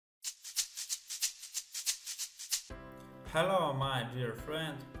Hello my dear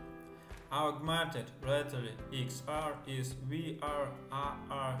friend. Augmented reality XR is VR,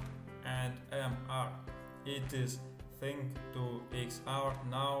 AR and MR. It is think to XR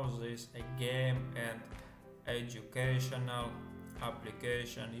now is a game and educational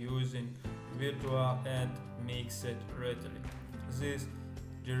application using virtual and mixed reality. This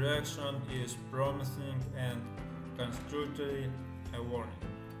direction is promising and constructively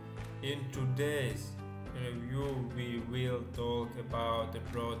evolving. In today's review we will talk about a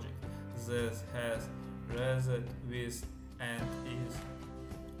project that has raised with and is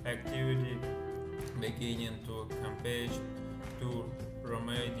activity beginning to campaign to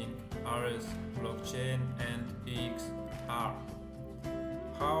promoting RS blockchain and XR.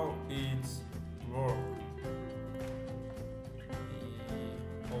 How it's work?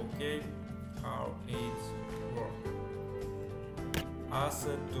 Okay, how it's work?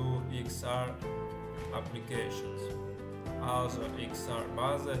 Asset to XR applications. Other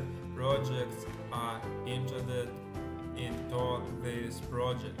XR-based projects are interested into this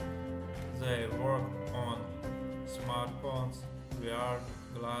project. They work on smartphones, VR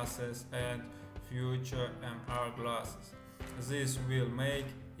glasses and future MR glasses. This will make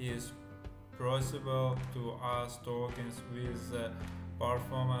it possible to add tokens with the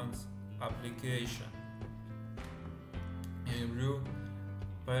performance application. In real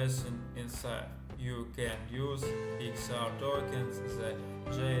person inside, you can use XR tokens, the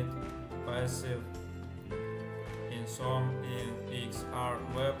Jade passive in some in XR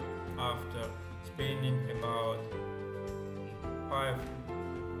web. After spending about 5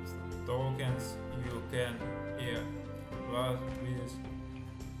 tokens, you can earn with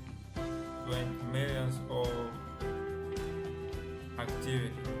 20 millions of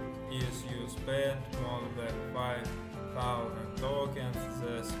activity. If you spend more than 5,000 tokens,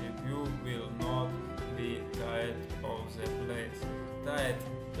 the CPU will not be tied of the place. Tied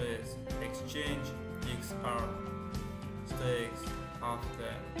place exchange XR stakes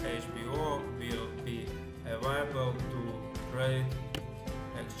after HBO will be available to trade,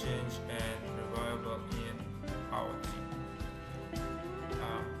 exchange and available in our team.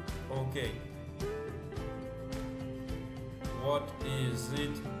 Okay, what is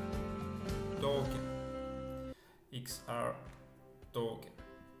it? Token XR token.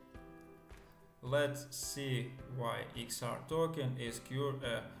 Let's see why XR token is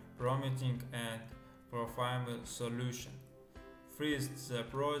a promising and profitable solution. First, the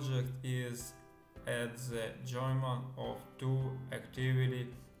project is at the joining of two actively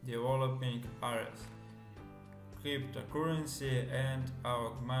developing areas: cryptocurrency and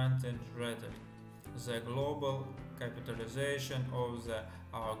augmented reality. The global capitalization of the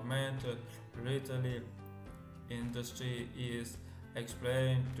augmented reality industry is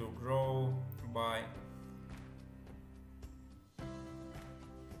expected to grow by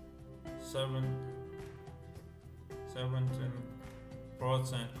 17%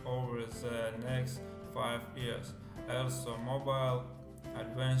 over the next 5 years. Also, mobile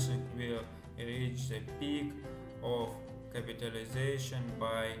advancing will reach the peak of capitalization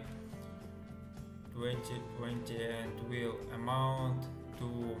by 2020 and will amount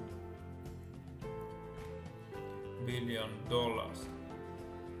to $1 billion.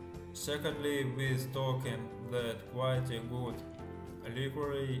 Secondly, with token that quite a good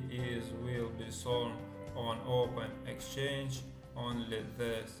liquidity will be sold on open exchange. Only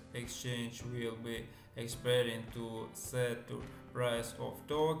this exchange will be expected to set the price of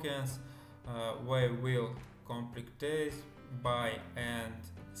tokens. We will complete buy and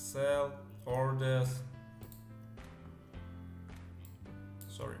sell orders.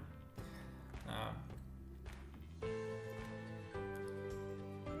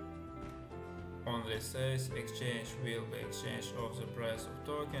 On the sales exchange will be exchange of the price of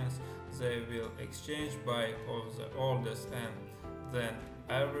tokens. They will exchange buy of the orders and then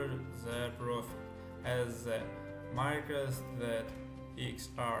average their profit. As the markets that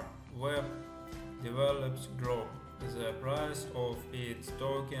XR web develops grow, the price of its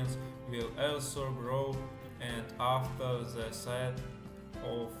tokens will also grow, and after the sale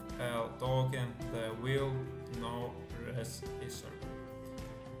of a token there will no rest issue.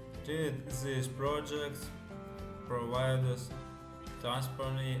 These projects provide us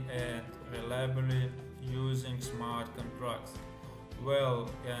transparency and reliability using smart contracts. Well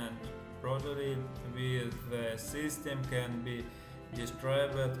and broadly with the system can be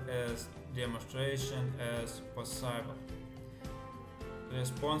described as demonstration as possible.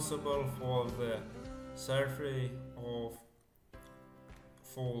 Responsible for the safety of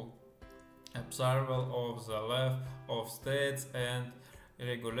full observal of the life of states and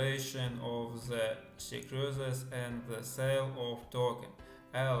regulation of the securities and the sale of token.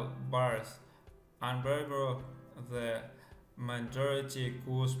 L. Bars Unberger, the majority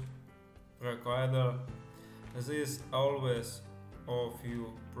cusp provider. This always of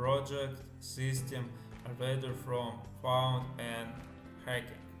you project system rather from found and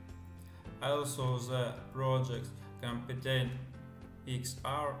hacking. Also the project competent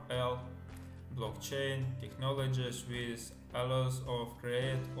XRL blockchain technologies with allows of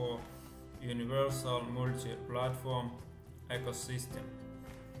create of universal multi-platform ecosystem.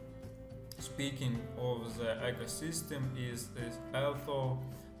 Speaking of the ecosystem is also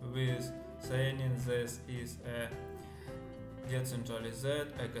with saying this is a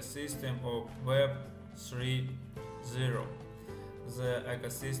decentralized ecosystem of Web 3.0. The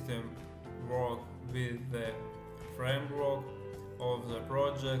ecosystem works with the framework of the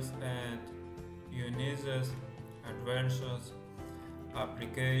projects and uses advanced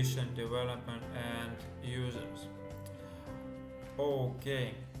application development and users.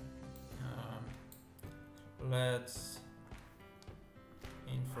 Okay, let's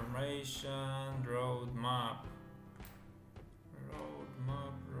information roadmap.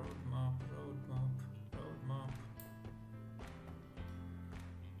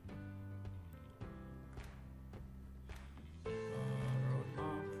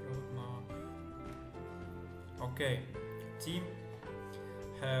 Okay, team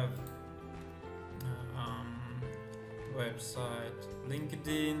have website,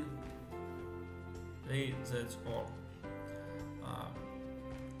 LinkedIn. That's all.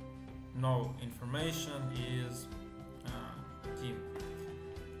 No information is team.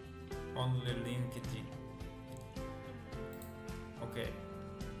 Only LinkedIn. Okay,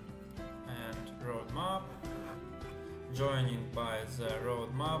 and roadmap. Joining by the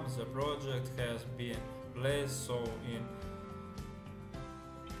roadmap, the project has been placed so in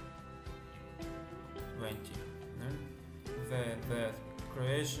 20. The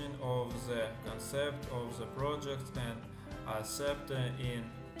creation of the concept of the project and accepted in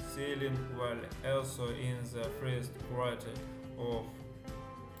Silicon Valley, also in the first quarter of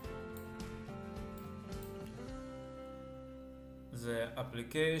the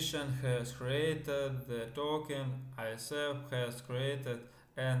application has created the token itself has created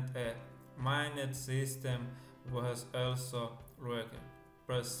and a mainnet system was also working.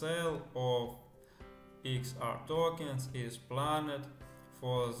 Pre-sale of XR tokens is planned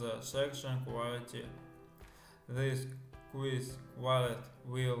for the section quality. This quiz wallet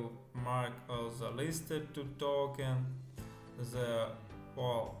will mark as the listed to token. The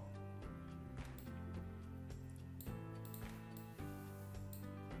all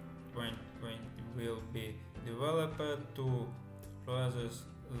will be developed to process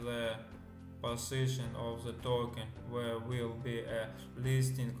the position of the token, where will be a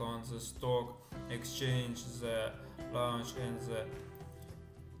listing on the stock exchange, the launch and the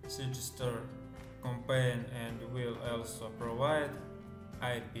register campaign, and will also provide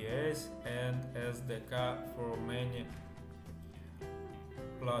IPS and SDK for many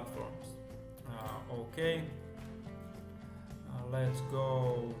platforms. Okay, let's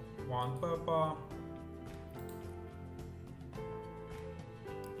go one paper.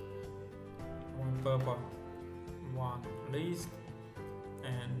 One list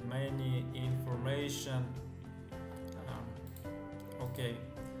and many information. Okay,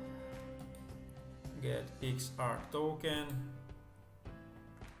 get XR token.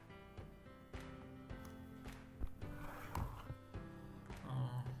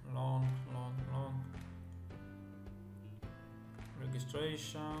 Long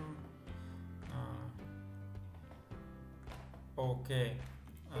registration. Okay.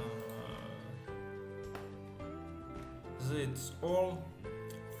 That's all.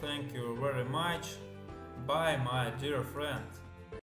 Thank you very much. Bye, my dear friend.